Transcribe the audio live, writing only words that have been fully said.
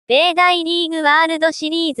米大リーグワールドシ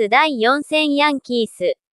リーズ第4戦ヤンキー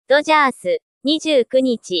ス、ドジャース、29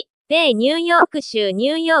日、米ニューヨーク州ニ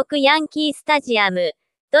ューヨークヤンキースタジアム、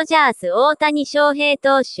ドジャース大谷翔平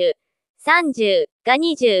投手、30が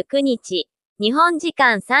29日、日本時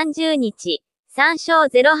間30日、3勝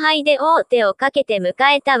0敗で王手をかけて迎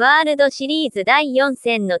えたワールドシリーズ第4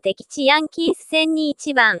戦の敵地ヤンキース戦に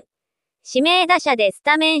1番、指名打者でス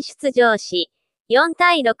タメン出場し、4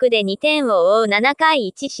対6で2点を追う7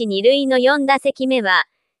回1死2塁の4打席目は、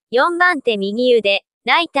4番手右腕、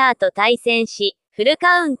ライターと対戦し、フル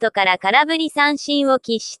カウントから空振り三振を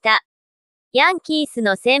喫した。ヤンキース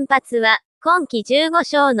の先発は、今季15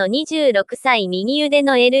勝の26歳右腕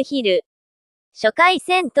のエルヒル。初回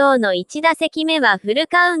先頭の1打席目はフル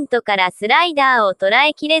カウントからスライダーを捉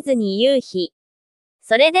えきれずに夕日。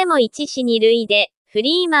それでも1死2塁で、フ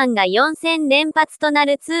リーマンが4戦連発とな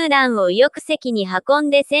るツーランを右翼席に運ん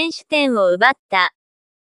で先取点を奪った。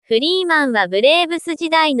フリーマンはブレーブス時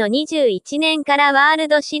代の21年からワール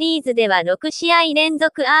ドシリーズでは6試合連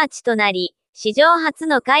続アーチとなり、史上初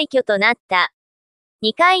の快挙となった。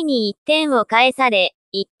2回に1点を返され、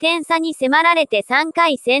1点差に迫られて3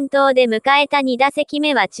回先頭で迎えた2打席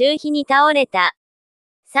目は中飛に倒れた。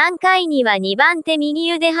3回には2番手右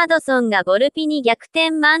腕ハドソンがボルピに逆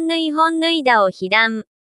転満塁本塁打を被弾。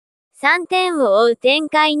3点を追う展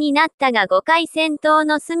開になったが5回先頭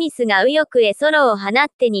のスミスが右翼へソロを放っ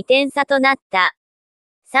て2点差となった。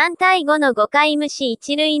3対5の5回無視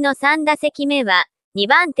1塁の3打席目は、2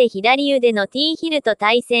番手左腕の T ヒルと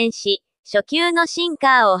対戦し、初球のシン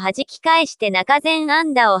カーを弾き返して中前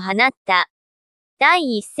安打を放った。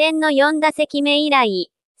第1戦の4打席目以来、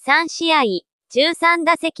3試合、13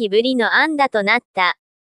打席ぶりの安打となった。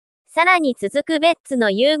さらに続くベッツの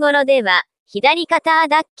夕頃では、左肩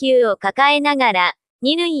脱臼を抱えながら、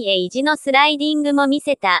二塁へ意地のスライディングも見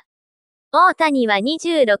せた。大谷は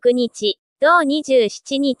26日、同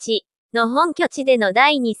27日の本拠地での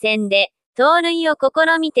第2戦で、盗塁を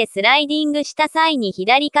試みてスライディングした際に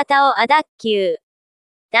左肩を脱臼。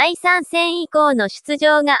第3戦以降の出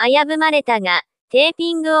場が危ぶまれたが、テー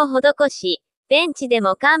ピングを施し、ベンチで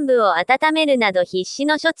も患部を温めるなど必死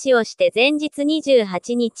の処置をして前日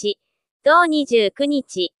28日、同29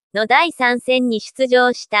日の第3戦に出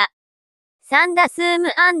場した。3打数無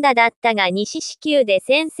安打だったが2四死球で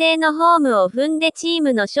先制のホームを踏んでチー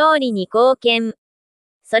ムの勝利に貢献。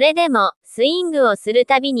それでも、スイングをする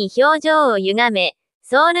たびに表情を歪め、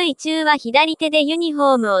走塁中は左手でユニフ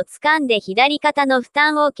ォームを掴んで左肩の負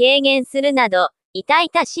担を軽減するなど、痛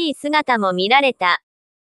々しい姿も見られた。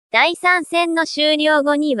第3戦の終了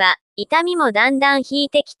後には、痛みもだんだん引い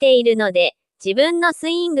てきているので、自分のス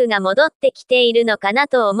イングが戻ってきているのかな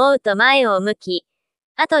と思うと前を向き、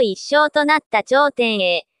あと1勝となった頂点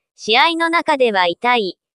へ、試合の中では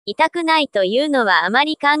痛くないというのはあま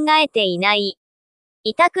り考えていない。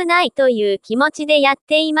痛くないという気持ちでやっ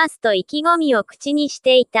ていますと意気込みを口にし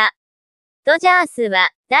ていた。ドジャースは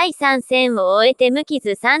第3戦を終えて無傷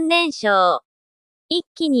3連勝。一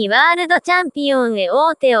気にワールドチャンピオンへ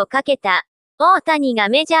王手をかけた。大谷が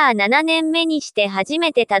メジャー7年目にして初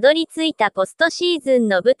めてたどり着いたポストシーズン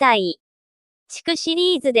の舞台。地区シ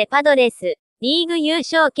リーズでパドレス、リーグ優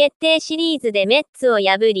勝決定シリーズでメッツを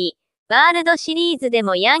破り、ワールドシリーズで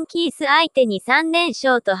もヤンキース相手に3連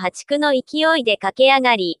勝と破竹の勢いで駆け上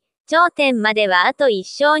がり、頂点まではあと1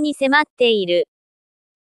勝に迫っている。